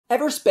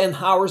Ever spend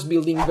hours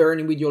building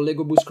Verni with your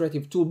LEGO Boost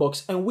Creative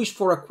Toolbox and wish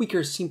for a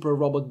quicker, simpler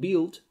robot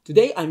build?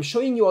 Today I'm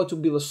showing you how to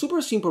build a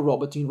super simple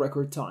robot in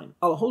record time.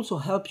 I'll also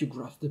help you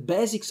grasp the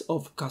basics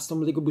of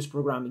custom LEGO Boost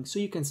programming so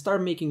you can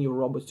start making your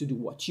robots to do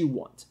what you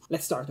want.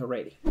 Let's start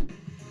already.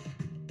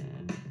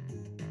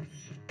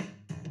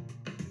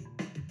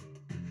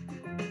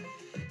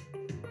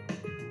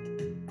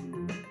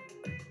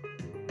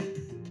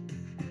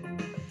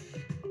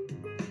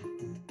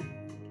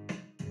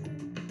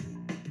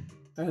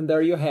 And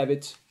there you have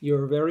it,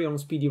 your very own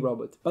speedy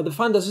robot. But the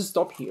fun doesn't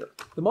stop here.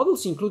 The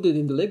models included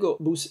in the LEGO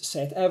Boost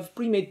set have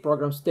pre-made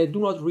programs that do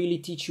not really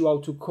teach you how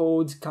to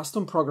code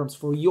custom programs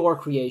for your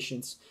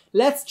creations.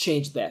 Let's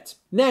change that.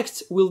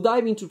 Next, we'll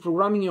dive into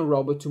programming your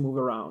robot to move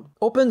around.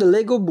 Open the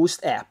LEGO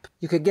Boost app.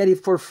 You can get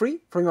it for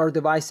free from your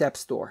device app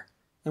store.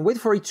 And wait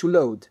for it to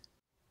load.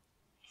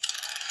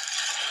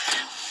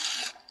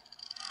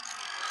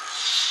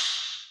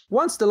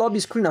 Once the lobby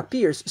screen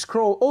appears,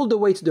 scroll all the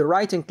way to the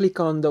right and click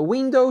on the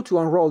window to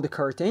unroll the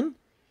curtain,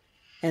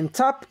 and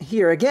tap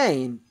here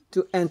again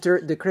to enter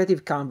the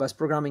Creative Canvas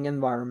programming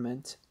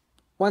environment.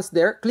 Once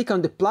there, click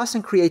on the plus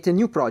and create a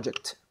new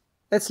project.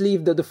 Let's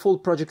leave the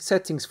default project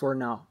settings for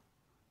now.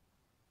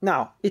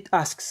 Now, it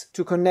asks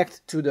to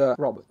connect to the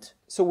robot.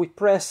 So we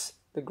press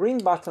the green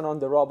button on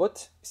the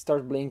robot,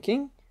 start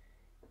blinking,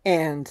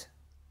 and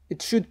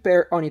it should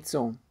pair on its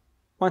own.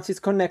 Once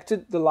it's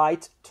connected, the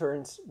light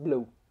turns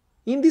blue.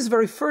 In this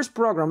very first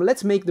program,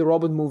 let's make the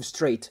robot move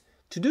straight.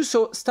 To do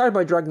so, start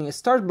by dragging a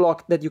start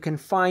block that you can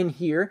find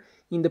here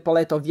in the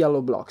palette of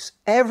yellow blocks.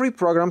 Every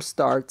program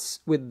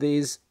starts with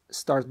this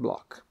start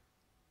block.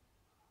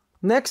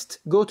 Next,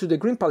 go to the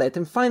green palette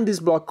and find this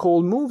block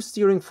called Move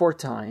Steering for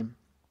Time.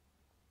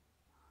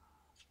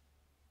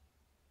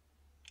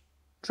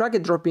 Drag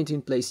and drop it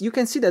in place. You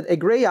can see that a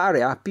gray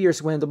area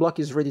appears when the block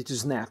is ready to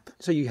snap,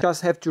 so you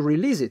just have to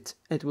release it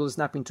and it will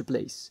snap into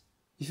place.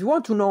 If you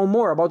want to know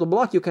more about a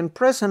block, you can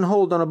press and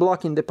hold on a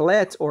block in the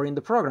palette or in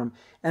the program,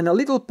 and a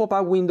little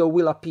pop-up window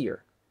will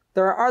appear.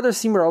 There are other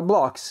similar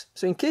blocks,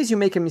 so in case you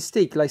make a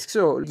mistake like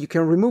so, you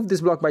can remove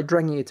this block by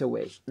dragging it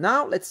away.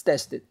 Now let's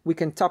test it. We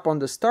can tap on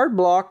the start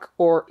block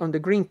or on the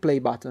green play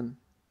button.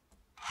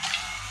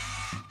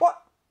 What?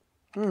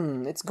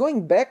 It's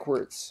going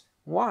backwards.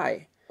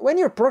 Why? When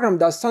your program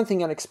does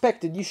something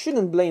unexpected, you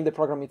shouldn't blame the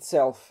program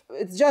itself.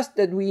 It's just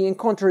that we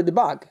encountered a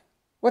bug.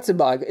 What's a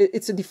bug?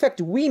 It's a defect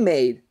we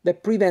made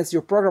that prevents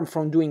your program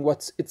from doing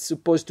what it's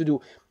supposed to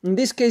do. In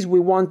this case, we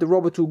want the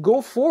robot to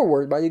go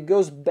forward, but it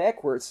goes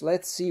backwards.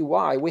 Let's see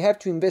why. We have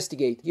to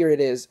investigate. Here it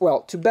is.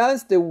 Well, to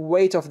balance the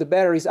weight of the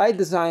batteries, I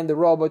designed the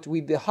robot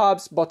with the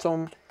hubs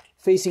bottom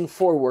facing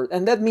forward,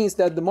 and that means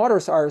that the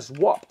motors are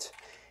swapped.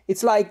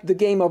 It's like the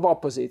game of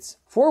opposites.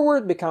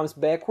 Forward becomes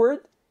backward,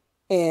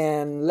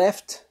 and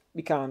left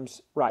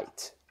becomes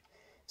right.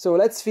 So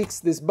let's fix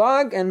this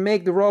bug and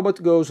make the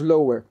robot go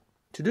slower.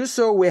 To do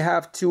so, we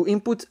have to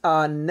input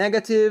a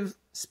negative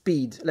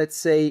speed, let's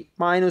say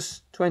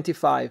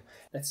 -25.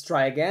 Let's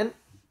try again.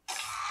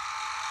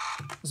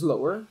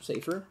 Slower,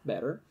 safer,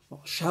 better.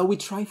 Well, shall we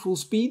try full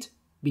speed?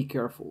 Be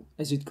careful,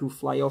 as it could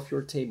fly off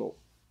your table.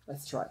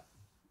 Let's try.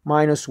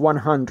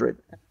 -100.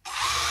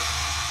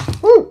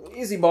 Woo!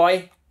 Easy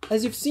boy!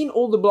 As you've seen,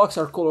 all the blocks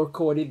are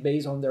color-coded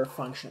based on their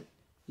function.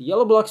 The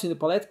yellow blocks in the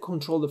palette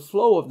control the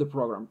flow of the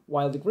program,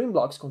 while the green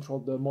blocks control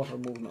the motor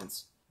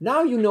movements.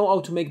 Now you know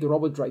how to make the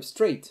robot drive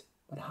straight,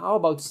 but how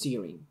about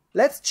steering?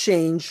 Let's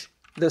change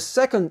the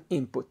second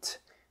input,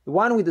 the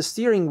one with the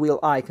steering wheel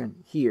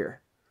icon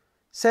here.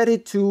 Set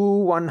it to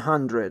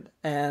 100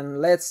 and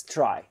let's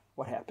try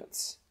what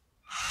happens.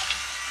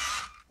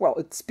 Well,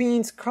 it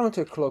spins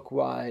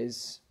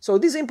counterclockwise. So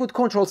this input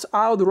controls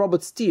how the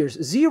robot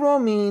steers. 0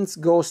 means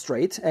go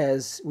straight,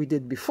 as we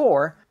did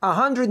before.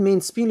 100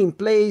 means spin in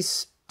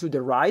place to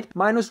the right.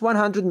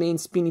 -100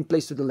 means spin in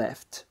place to the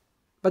left.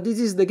 But this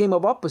is the game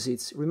of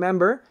opposites,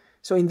 remember?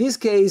 So in this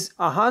case,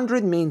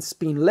 100 means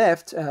spin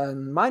left,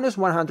 and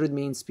 -100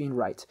 means spin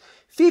right.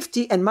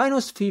 50 and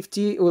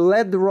 -50 will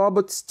let the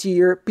robot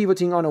steer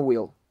pivoting on a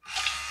wheel.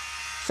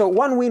 So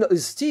one wheel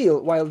is still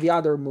while the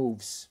other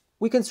moves.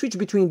 We can switch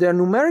between the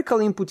numerical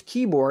input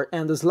keyboard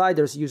and the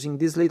sliders using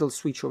this little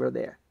switch over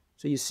there.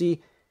 So you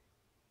see,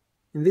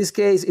 in this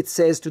case it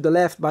says to the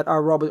left, but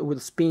our robot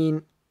will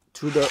spin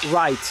to the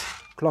right,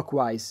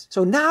 clockwise.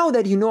 So now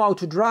that you know how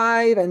to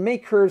drive and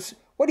make curves,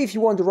 what if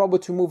you want the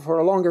robot to move for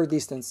a longer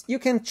distance? You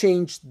can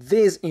change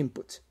this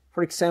input.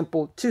 For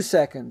example, 2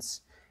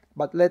 seconds.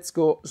 But let's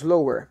go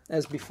slower,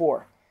 as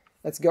before.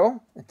 Let's go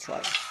and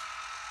try.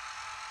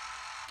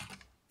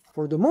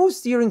 For the move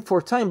steering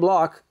for time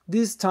block,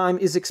 this time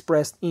is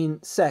expressed in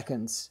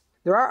seconds.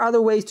 There are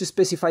other ways to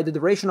specify the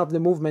duration of the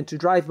movement to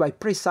drive by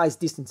precise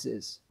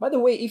distances. By the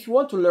way, if you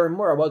want to learn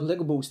more about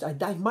LEGO Boost, I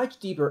dive much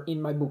deeper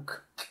in my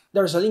book.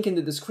 There's a link in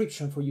the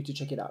description for you to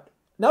check it out.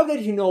 Now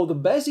that you know the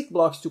basic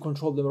blocks to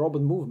control the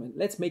robot movement,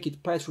 let's make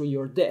it pass through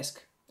your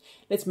desk.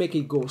 Let's make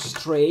it go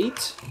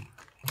straight,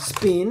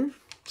 spin,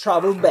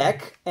 travel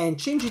back, and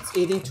change its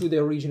heading to the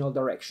original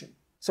direction.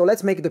 So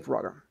let's make the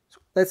program. So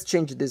let's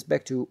change this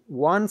back to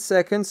 1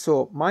 second,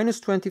 so minus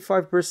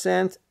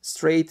 25%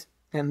 straight,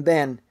 and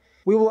then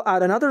we will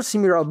add another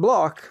similar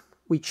block.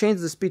 We change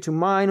the speed to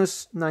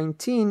minus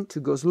 19 to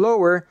go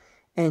slower,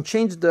 and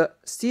change the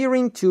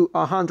steering to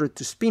 100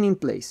 to spin in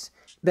place.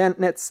 Then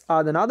let's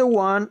add another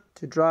one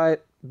to drive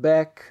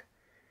back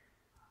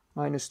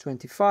minus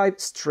 25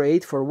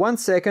 straight for 1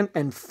 second,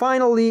 and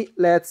finally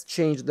let's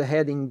change the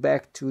heading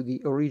back to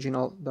the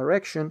original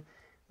direction,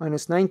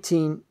 minus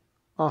 19,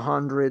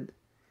 100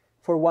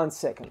 for 1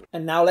 second.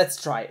 And now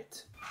let's try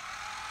it.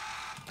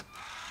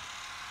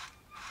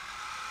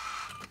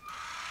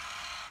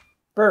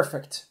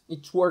 Perfect,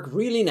 it worked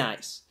really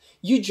nice.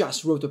 You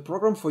just wrote a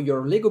program for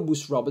your Lego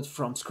Boost robot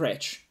from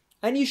scratch,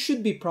 and you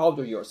should be proud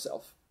of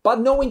yourself.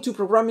 But knowing 2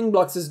 programming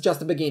blocks is just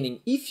the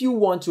beginning. If you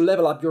want to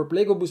level up your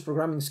Lego Boost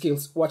programming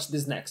skills, watch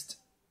this next.